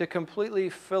to completely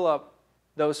fill up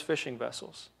those fishing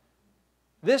vessels?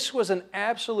 This was an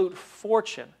absolute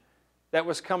fortune that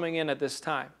was coming in at this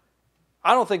time.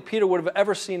 I don't think Peter would have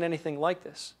ever seen anything like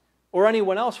this, or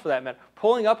anyone else for that matter.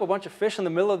 Pulling up a bunch of fish in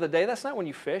the middle of the day, that's not when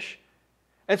you fish.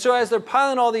 And so as they're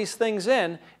piling all these things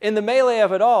in the melee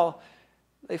of it all,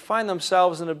 they find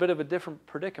themselves in a bit of a different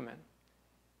predicament.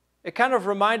 It kind of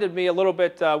reminded me a little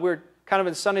bit, we're kind of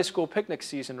in Sunday school picnic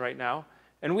season right now,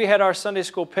 and we had our Sunday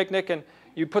school picnic, and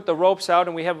you put the ropes out,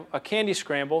 and we have a candy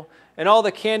scramble, and all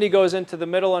the candy goes into the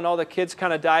middle, and all the kids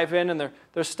kind of dive in, and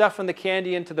they're stuffing the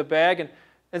candy into the bag,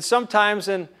 and sometimes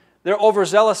in their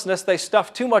overzealousness, they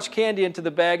stuff too much candy into the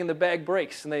bag, and the bag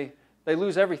breaks, and they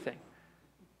lose everything.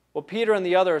 Well, Peter and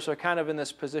the others are kind of in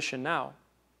this position now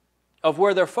of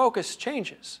where their focus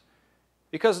changes.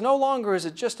 Because no longer is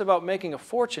it just about making a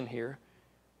fortune here,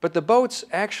 but the boats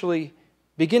actually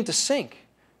begin to sink,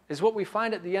 is what we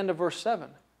find at the end of verse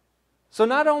 7. So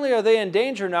not only are they in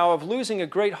danger now of losing a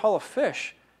great haul of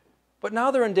fish, but now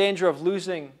they're in danger of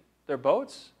losing their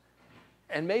boats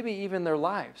and maybe even their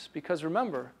lives. Because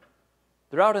remember,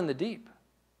 they're out in the deep.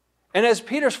 And as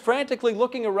Peter's frantically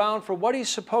looking around for what he's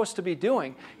supposed to be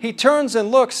doing, he turns and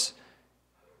looks,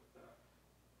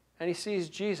 and he sees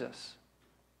Jesus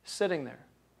sitting there,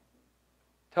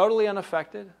 totally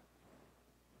unaffected,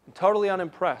 and totally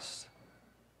unimpressed,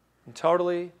 and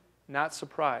totally not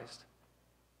surprised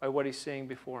by what he's seeing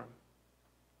before him.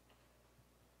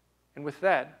 And with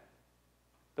that,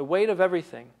 the weight of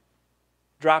everything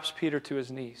drops Peter to his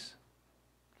knees.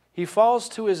 He falls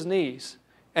to his knees,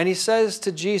 and he says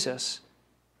to Jesus,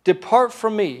 "Depart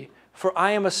from me, for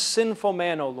I am a sinful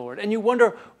man, O Lord." And you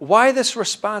wonder, why this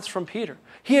response from Peter?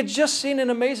 He had just seen an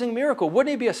amazing miracle.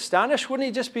 Wouldn't he be astonished? Wouldn't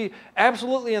he just be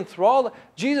absolutely enthralled?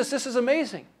 Jesus, this is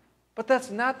amazing. But that's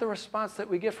not the response that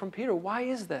we get from Peter. Why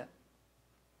is that?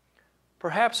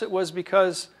 Perhaps it was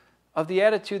because of the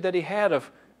attitude that he had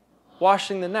of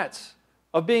washing the nets,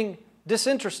 of being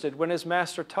disinterested when his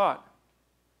master taught,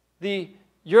 the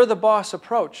 "you're the boss"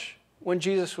 approach when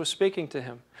Jesus was speaking to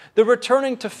him, the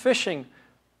returning to fishing,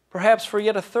 perhaps for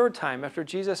yet a third time after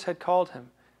Jesus had called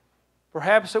him.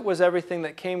 Perhaps it was everything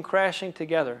that came crashing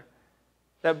together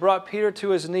that brought Peter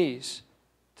to his knees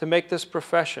to make this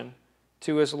profession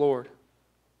to his Lord.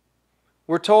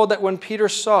 We're told that when Peter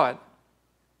saw it,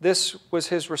 this was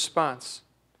his response.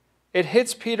 It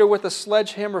hits Peter with a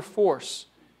sledgehammer force,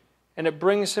 and it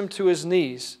brings him to his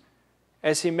knees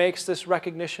as he makes this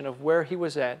recognition of where he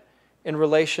was at in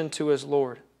relation to his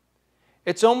Lord.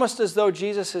 It's almost as though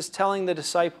Jesus is telling the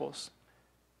disciples,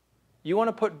 you want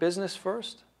to put business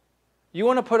first? You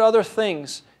want to put other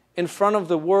things in front of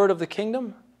the word of the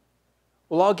kingdom?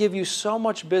 Well, I'll give you so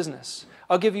much business.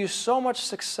 I'll give you so much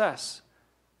success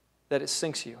that it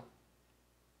sinks you.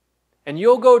 And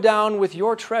you'll go down with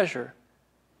your treasure,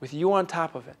 with you on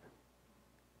top of it.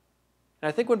 And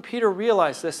I think when Peter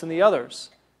realized this and the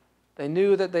others, they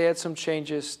knew that they had some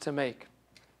changes to make.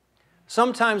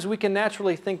 Sometimes we can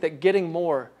naturally think that getting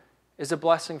more is a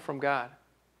blessing from God.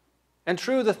 And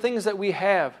true, the things that we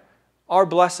have are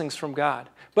blessings from God.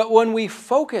 But when we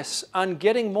focus on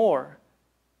getting more,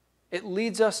 it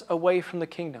leads us away from the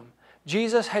kingdom.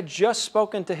 Jesus had just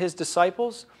spoken to his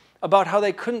disciples about how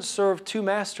they couldn't serve two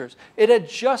masters. It had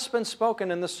just been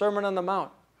spoken in the Sermon on the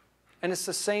Mount. And it's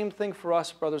the same thing for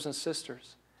us, brothers and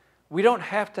sisters. We don't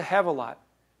have to have a lot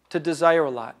to desire a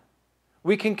lot.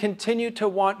 We can continue to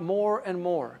want more and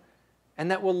more, and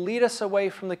that will lead us away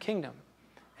from the kingdom.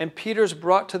 And Peter's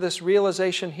brought to this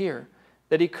realization here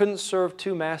that he couldn't serve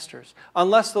two masters.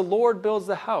 Unless the Lord builds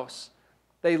the house,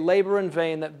 they labor in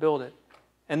vain that build it.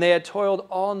 And they had toiled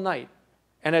all night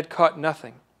and had caught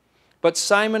nothing. But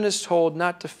Simon is told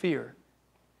not to fear.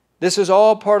 This is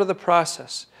all part of the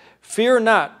process. Fear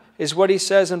not is what he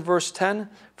says in verse 10,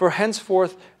 for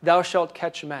henceforth thou shalt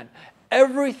catch men.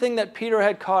 Everything that Peter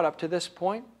had caught up to this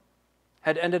point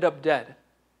had ended up dead.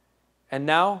 And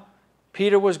now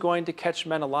Peter was going to catch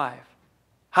men alive.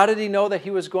 How did he know that he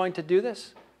was going to do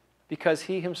this? Because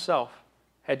he himself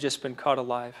had just been caught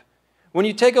alive. When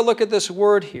you take a look at this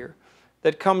word here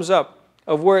that comes up,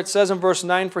 of where it says in verse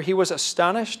 9, for he was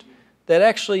astonished, that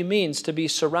actually means to be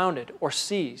surrounded or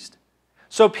seized.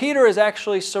 So Peter is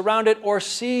actually surrounded or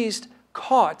seized,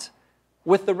 caught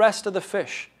with the rest of the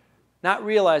fish, not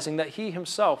realizing that he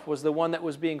himself was the one that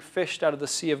was being fished out of the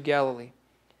Sea of Galilee.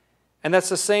 And that's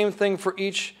the same thing for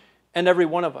each and every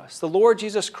one of us. The Lord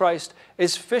Jesus Christ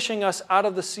is fishing us out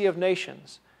of the sea of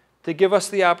nations to give us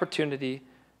the opportunity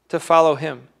to follow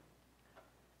him.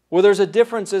 Well, there's a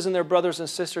difference, isn't there, brothers and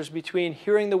sisters, between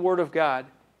hearing the word of God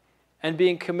and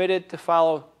being committed to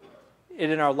follow it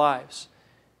in our lives.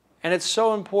 And it's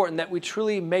so important that we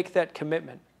truly make that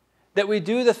commitment, that we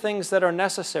do the things that are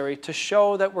necessary to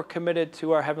show that we're committed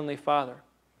to our Heavenly Father.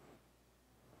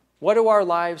 What do our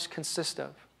lives consist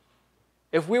of?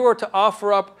 If we were to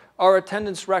offer up our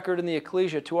attendance record in the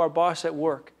ecclesia to our boss at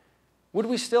work, would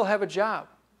we still have a job?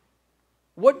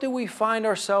 What do we find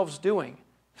ourselves doing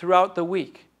throughout the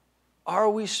week? Are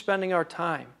we spending our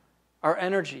time, our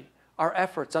energy, our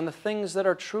efforts on the things that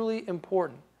are truly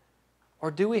important?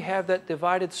 Or do we have that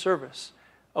divided service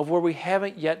of where we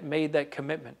haven't yet made that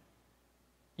commitment?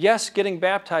 Yes, getting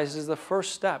baptized is the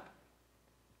first step.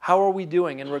 How are we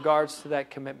doing in regards to that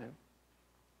commitment?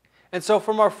 And so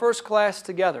from our first class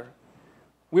together,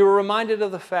 we were reminded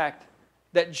of the fact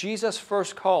that Jesus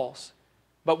first calls,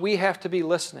 but we have to be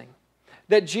listening.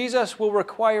 That Jesus will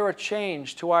require a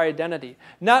change to our identity,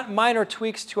 not minor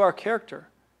tweaks to our character,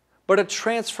 but a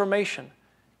transformation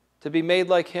to be made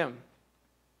like Him.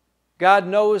 God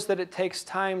knows that it takes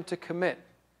time to commit,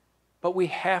 but we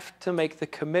have to make the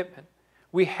commitment.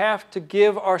 We have to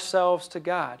give ourselves to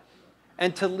God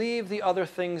and to leave the other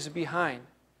things behind.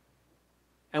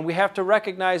 And we have to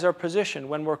recognize our position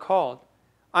when we're called.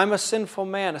 I'm a sinful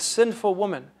man, a sinful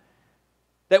woman.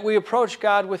 That we approach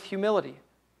God with humility.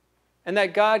 And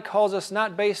that God calls us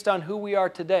not based on who we are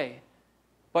today,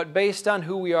 but based on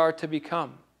who we are to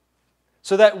become.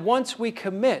 So that once we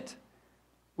commit,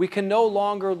 we can no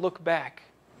longer look back.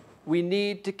 We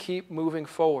need to keep moving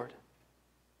forward.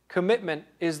 Commitment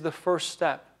is the first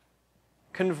step.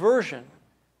 Conversion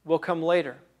will come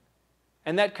later.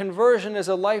 And that conversion is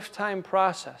a lifetime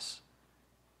process.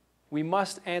 We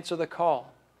must answer the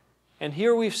call. And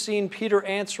here we've seen Peter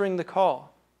answering the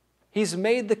call. He's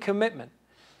made the commitment.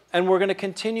 And we're going to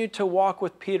continue to walk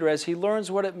with Peter as he learns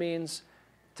what it means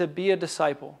to be a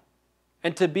disciple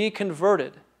and to be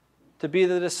converted, to be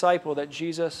the disciple that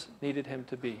Jesus needed him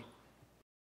to be.